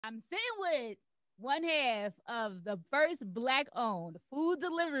I'm sitting with one half of the first Black owned food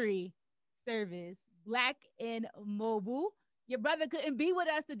delivery service, Black and Mobile. Your brother couldn't be with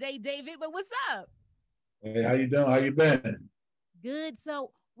us today, David, but what's up? Hey, how you doing? How you been? Good.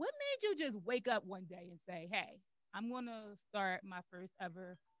 So, what made you just wake up one day and say, hey, I'm going to start my first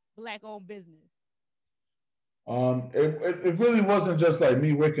ever Black owned business? It really wasn't just like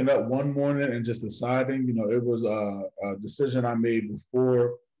me waking up one morning and just deciding. It was a decision I made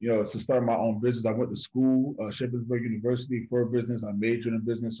before. To start my own business. I went to school, Shippensburg University for business. I majored in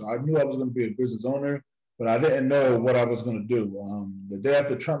business, so I knew I was going to be a business owner, but I didn't know what I was going to do. The day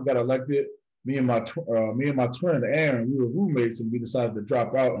after Trump got elected, me and my twin Aaron, we were roommates, and we decided to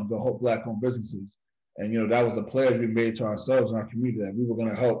drop out and go help black-owned businesses. And that was a pledge we made to ourselves and our community that we were going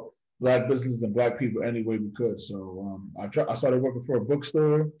to help black businesses and black people any way we could. So I started working for a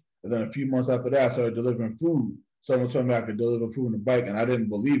bookstore, and then a few months after that, I started delivering food. Someone told me I could deliver food on a bike, and I didn't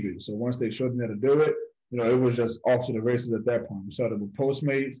believe it. So once they showed me how to do it, it was just off to the races at that point. We started with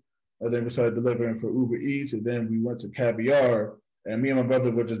Postmates, and then we started delivering for Uber Eats, and then we went to Caviar, and me and my brother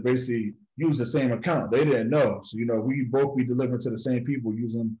would just basically use the same account. They didn't know, so we both be delivering to the same people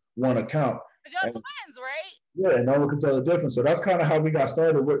using one account. But y'all And twins, right? yeah, no one can tell the difference. So that's kind of how we got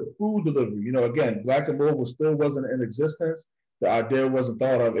started with food delivery. Again, Black and Mobile still wasn't in existence. The idea wasn't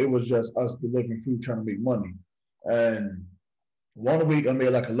thought of. It was just us delivering food, trying to make money. And one week I made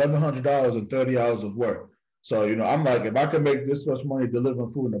like $1,100 in 30 hours of work. So I'm like, if I could make this much money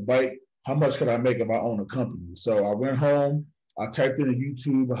delivering food in a bike, how much could I make if I own a company? So I went home. I typed in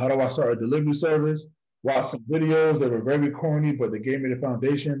YouTube, how do I start a delivery service? Watched some videos that were very corny, but they gave me the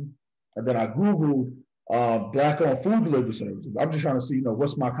foundation. And then I Googled black-owned food delivery services. I'm just trying to see,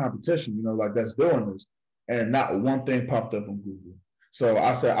 what's my competition, like that's doing this. And not one thing popped up on Google. So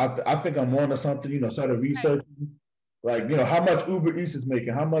I said, I think I'm on to something, started Right. researching, like, how much Uber Eats is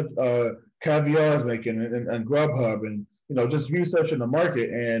making, how much Caviar is making, and Grubhub, and, just researching the market.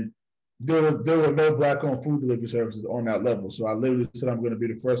 And there were no black-owned food delivery services on that level. So I literally said I'm going to be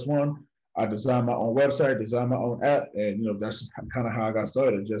the first one. I designed my own website, designed my own app, and that's just kind of how I got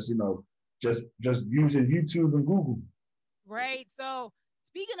started. Just using YouTube and Google. Right. So,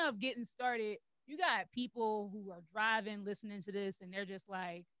 speaking of getting started, you got people who are driving, listening to this, and they're just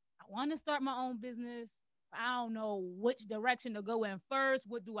like, I want to start my own business. I don't know which direction to go in first.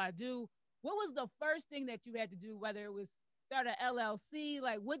 What do I do? What was the first thing that you had to do, whether it was start an LLC?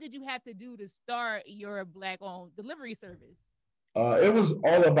 Like, what did you have to do to start your Black owned delivery service? It was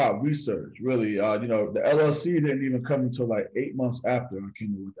all about research, really. The LLC didn't even come until like 8 months after I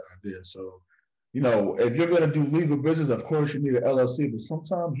came up with the idea. So, if you're going to do legal business, of course you need an LLC, but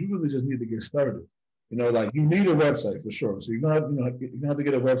sometimes you really just need to get started. Like you need a website for sure. So you're gonna have to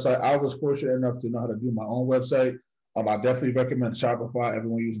get a website. I was fortunate enough to know how to do my own website. I definitely recommend Shopify.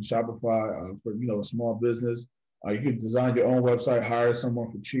 Everyone using Shopify for a small business. You can design your own website, hire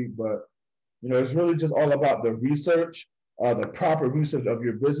someone for cheap, but it's really just all about the research, the proper research of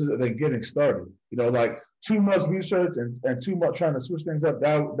your business, and then getting started. Like too much research and too much trying to switch things up,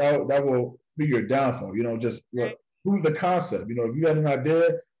 that will be your downfall. Just Right. prove the concept. If you got an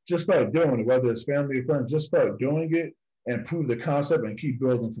idea, just start doing it. Whether it's family or friends, just start doing it and prove the concept and keep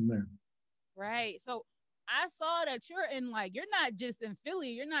building from there. Right. So I saw that you're in like you're not just in Philly,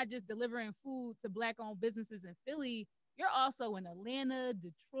 you're not just delivering food to black owned businesses in Philly. You're also in Atlanta,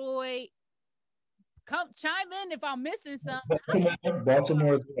 Detroit. Come chime in if I'm missing something. How you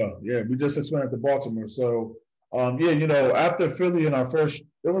Baltimore as well. Yeah, we just expanded to Baltimore. So, yeah, after Philly and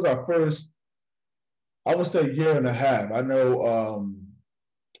it was our first, I would say, year and a half. I know,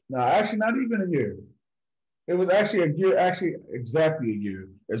 no, actually, not even a year. It was actually a year, actually exactly a year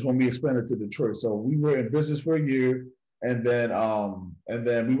is when we expanded to Detroit. So we were in business for a year, and then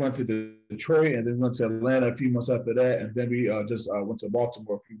we went to Detroit, and then we went to Atlanta a few months after that, and then we just went to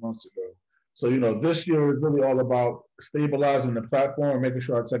Baltimore a few months ago. So this year is really all about stabilizing the platform, making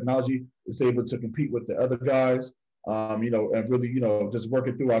sure our technology is able to compete with the other guys. And really, just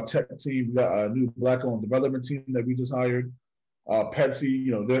working through our tech team. We got a new black-owned development team that we just hired. Pepsi,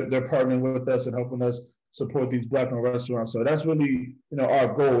 they're partnering with us and helping us support these black-owned restaurants. So that's really,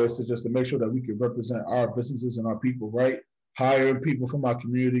 our goal is to make sure that we can represent our businesses and our people, right? Hire people from our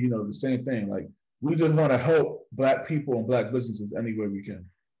community, the same thing. Like we just want to help black people and black businesses any way we can.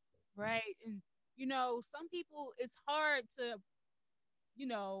 right? And some people it's hard to, you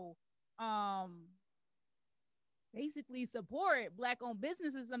know, um basically support black owned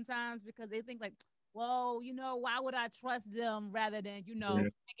businesses sometimes because they think like, well, why would I trust them rather than, Yeah.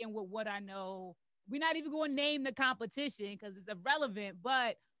 sticking with what I know? We're not even going to name the competition because it's irrelevant,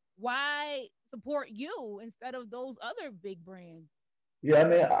 but why support you instead of those other big brands? Yeah, I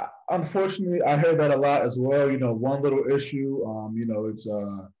mean, unfortunately, I heard that a lot as well. You know, one little issue, it's,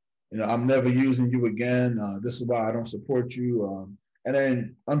 I'm never using you again. This is why I don't support you. And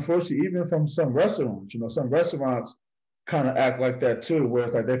then, unfortunately, even from some restaurants, some restaurants kind of act like that too, where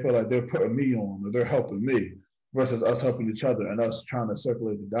it's like they feel like they're putting me on or they're helping me versus us helping each other and us trying to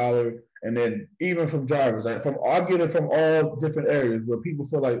circulate the dollar. And then even from drivers, like I get it from all different areas where people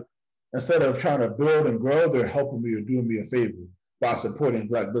feel like instead of trying to build and grow, they're helping me or doing me a favor by supporting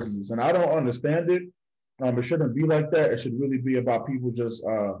black businesses. And I don't understand it. It shouldn't be like that. It should really be about people just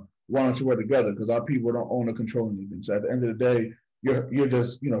wanting to work together because our people don't own or control anything. So at the end of the day, you're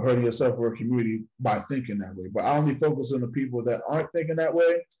just hurting yourself or a community by thinking that way. But I only focus on the people that aren't thinking that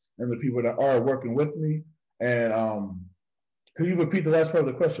way and the people that are working with me. And can you repeat the last part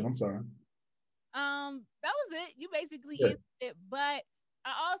of the question? I'm sorry. That was it. You basically Yeah. answered it, but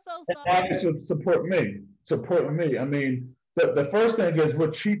I also And saw. why they should support me? Support me. I mean, the first thing is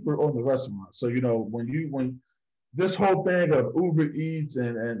we're cheaper on the restaurant. So when this whole thing of Uber Eats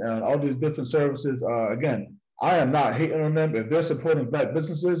and all these different services, again, I am not hating on them. If they're supporting black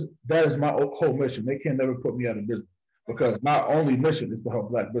businesses, that is my whole mission. They can never put me out of business because my only mission is to help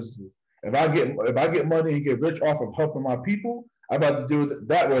black businesses. If I get money and get rich off of helping my people, I'd rather do it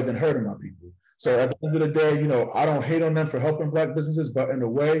that way than hurting my people. So at the end of the day, I don't hate on them for helping black businesses, but in a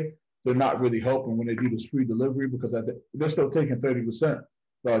way, they're not really helping when they do this free delivery because they're still taking 30%.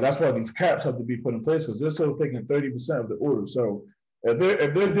 That's why these caps have to be put in place because they're still taking 30% of the order. So if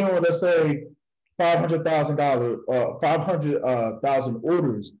they're doing, let's say, $500,000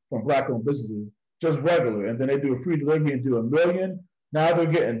 orders from black-owned businesses, just regular, and then they do a free delivery and do 1 million. Now they're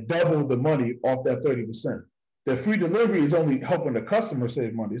getting double the money off that 30%. The free delivery is only helping the customer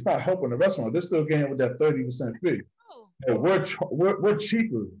save money. It's not helping the restaurant. They're still getting with that 30% fee. Oh, We're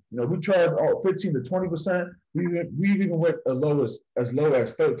cheaper. We charge 15 to 20%. We even went as low as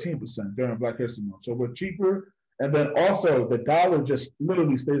 13% during Black History Month. So we're cheaper, and then also the dollar just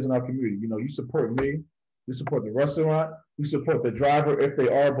literally stays in our community. You support me, you support the restaurant, you support the driver if they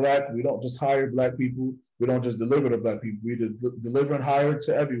are black. We don't just hire black people. We don't just deliver to black people. We deliver and hire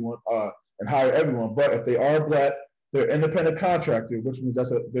to everyone, and hire everyone. But if they are black, they're independent contractor, which means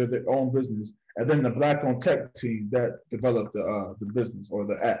they're their own business, and then the black on tech team that developed the business or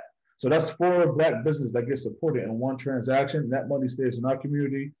the app. So that's 4 black businesses that get supported in one transaction. That money stays in our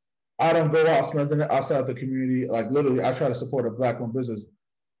community. I don't go out spending it outside the community. Like literally, I try to support a black owned business,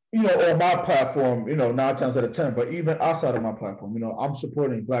 on my platform, 9 times out of 10. But even outside of my platform, I'm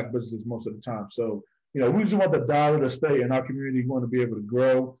supporting black businesses most of the time. So, we just want the dollar to stay in our community. We want to be able to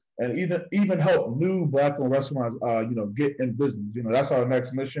grow and even help new black-owned restaurants, get in business. That's our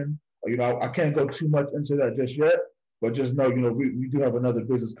next mission. I can't go too much into that just yet, but just know, we do have another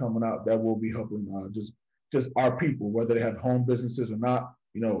business coming out that will be helping just our people, whether they have home businesses or not.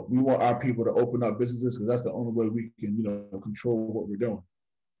 We want our people to open up businesses because that's the only way we can, control what we're doing.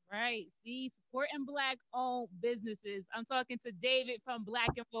 right. See, supporting black owned businesses. I'm talking to David from Black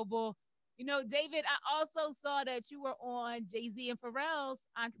and Mobile. David, I also saw that you were on Jay Z and Pharrell's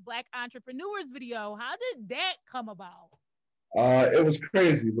Black Entrepreneurs video. How did that come about? It was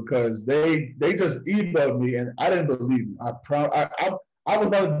crazy because they just emailed me and I didn't believe it. I was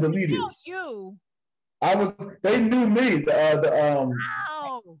about to delete it. You. I was. They knew me. Wow.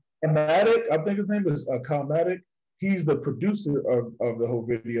 Kalmatic, I think his name is Kalmatic. He's the producer of the whole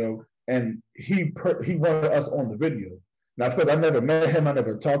video, and he wanted us on the video. Now, of course, I never met him. I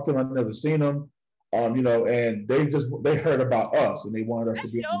never talked to him. I never seen him. And they heard about us, and they wanted us That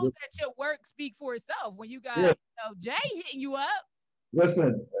to be on the shows video. that your work speak for itself when you got Yeah. Jay hitting you up.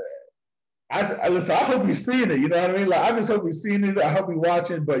 Listen, listen. I hope he's seeing it. You know what I mean? Like I just hope he's seeing it. I hope he's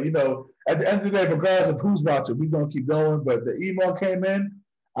watching. But at the end of the day, regardless of who's watching, we're gonna keep going. But the email came in.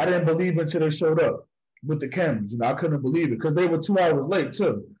 I didn't believe it until they showed up with the cameras. I couldn't believe it because they were 2 hours late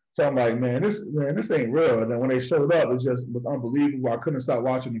too. So I'm like, this ain't real. And then when they showed up, it just was unbelievable. I couldn't stop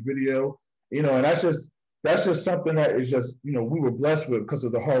watching the video. And that's just something that is just we were blessed with because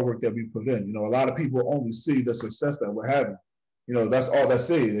of the hard work that we put in. A lot of people only see the success that we're having. That's all they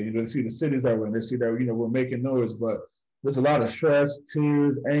see. They see the cities that we're in. They see that we're making noise, but there's a lot of stress,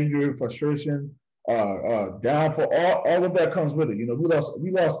 tears, anger, frustration, downfall. All of that comes with it. We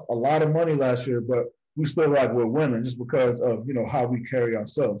lost a lot of money last year, but we still like we're winning just because of how we carry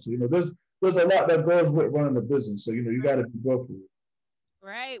ourselves. So there's a lot that goes with running a business. So you got to be go for it.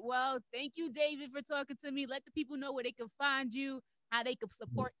 Right. Well, thank you, David, for talking to me. Let the people know where they can find you, how they can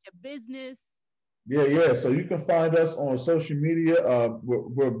support your business. Yeah. So you can find us on social media.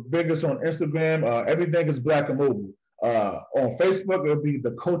 We're biggest on Instagram. Everything is Black and Mobile. On Facebook, it'll be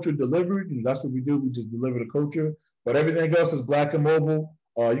the culture delivered. That's what we do. We just deliver the culture. But everything else is Black and Mobile.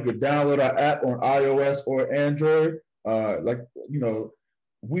 You could download our app on iOS or Android.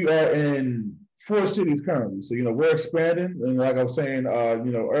 We are in 4 cities currently. So, we're expanding. And like I was saying,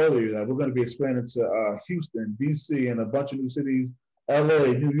 earlier, that we're going to be expanding to Houston, DC, and a bunch of new cities,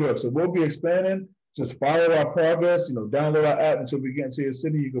 LA, New York. So we'll be expanding. Just follow our progress, download our app until we get into your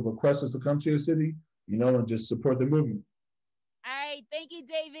city. You can request us to come to your city, and just support the movement. All right. Thank you,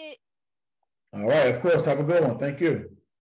 David. All right. Of course. Have a good one. Thank you.